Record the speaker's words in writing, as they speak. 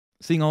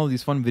Seeing all of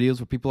these fun videos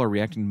where people are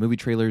reacting to movie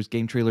trailers,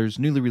 game trailers,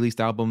 newly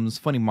released albums,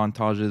 funny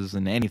montages,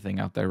 and anything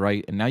out there,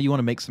 right? And now you want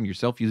to make some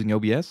yourself using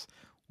OBS?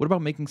 What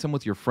about making some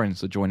with your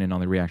friends to join in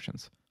on the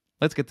reactions?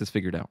 Let's get this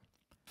figured out.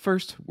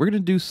 First, we're going to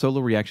do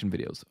solo reaction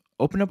videos.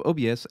 Open up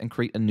OBS and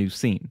create a new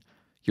scene.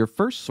 Your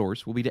first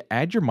source will be to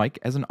add your mic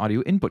as an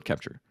audio input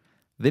capture.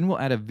 Then we'll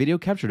add a video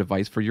capture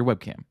device for your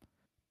webcam.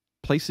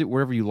 Place it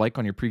wherever you like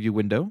on your preview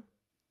window.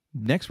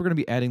 Next, we're going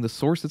to be adding the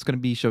source that's going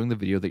to be showing the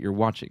video that you're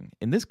watching.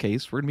 In this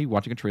case, we're going to be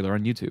watching a trailer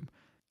on YouTube.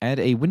 Add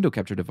a window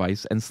capture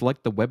device and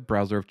select the web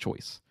browser of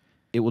choice.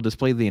 It will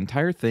display the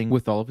entire thing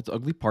with all of its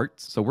ugly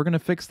parts, so we're going to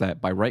fix that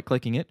by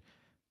right-clicking it,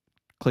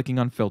 clicking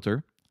on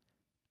Filter,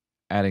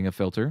 adding a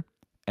filter,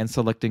 and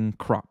selecting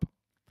Crop.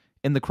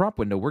 In the crop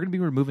window, we're going to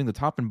be removing the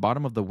top and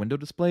bottom of the window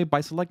display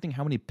by selecting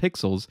how many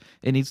pixels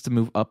it needs to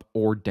move up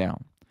or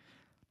down.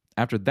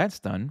 After that's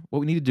done, what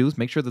we need to do is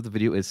make sure that the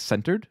video is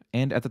centered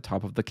and at the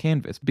top of the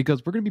canvas,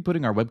 because we're going to be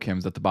putting our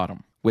webcams at the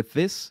bottom. With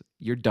this,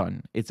 you're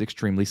done. It's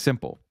extremely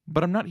simple.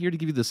 But I'm not here to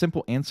give you the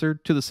simple answer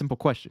to the simple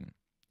question.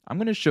 I'm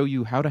going to show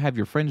you how to have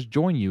your friends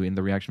join you in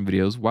the reaction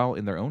videos while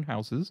in their own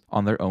houses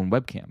on their own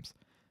webcams.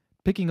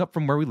 Picking up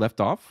from where we left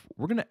off,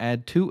 we're going to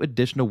add 2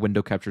 additional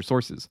window capture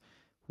sources,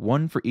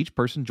 one for each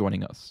person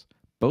joining us,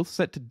 both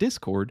set to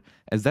Discord,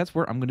 as that's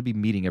where I'm going to be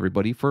meeting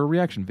everybody for a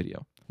reaction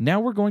video. Now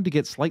we're going to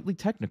get slightly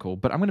technical,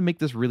 but I'm going to make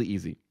this really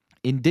easy.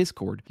 In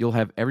Discord, you'll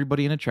have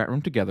everybody in a chat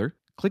room together.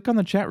 Click on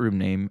the chat room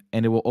name,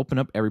 and it will open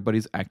up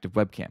everybody's active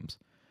webcams.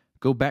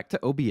 Go back to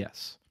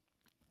OBS.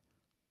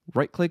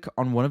 Right-click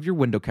on one of your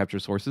window capture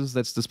sources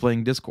that's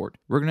displaying Discord.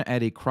 We're going to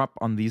add a crop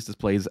on these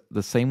displays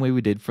the same way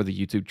we did for the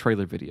YouTube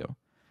trailer video.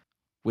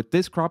 With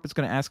this crop, it's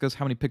going to ask us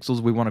how many pixels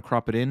we want to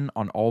crop it in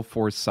on all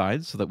 4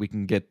 sides so that we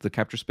can get the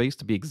capture space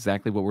to be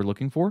exactly what we're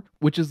looking for,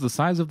 which is the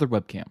size of the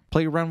webcam.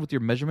 Play around with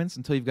your measurements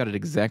until you've got it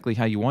exactly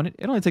how you want it.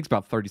 It only takes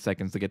about 30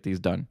 seconds to get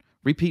these done.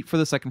 Repeat for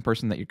the second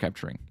person that you're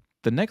capturing.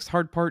 The next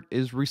hard part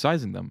is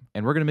resizing them,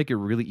 and we're going to make it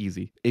really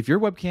easy. If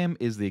your webcam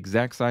is the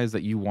exact size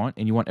that you want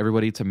and you want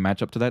everybody to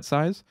match up to that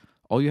size,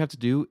 all you have to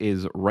do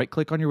is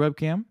right-click on your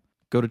webcam,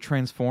 go to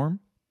Transform,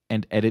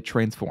 and Edit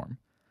Transform.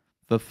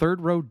 The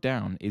third row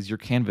down is your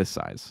canvas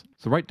size.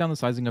 So write down the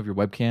sizing of your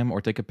webcam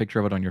or take a picture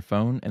of it on your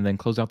phone and then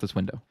close out this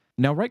window.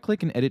 Now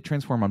right-click and edit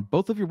transform on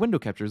both of your window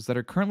captures that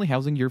are currently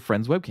housing your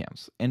friends'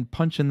 webcams and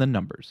punch in the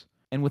numbers.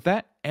 And with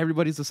that,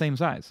 everybody's the same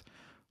size.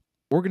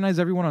 Organize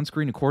everyone on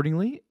screen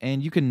accordingly,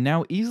 and you can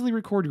now easily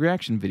record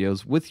reaction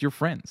videos with your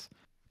friends.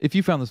 If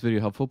you found this video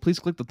helpful, please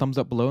click the thumbs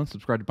up below and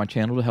subscribe to my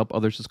channel to help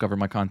others discover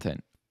my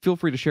content. Feel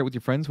free to share it with your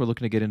friends who are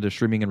looking to get into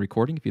streaming and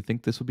recording if you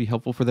think this would be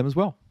helpful for them as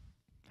well.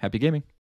 Happy gaming!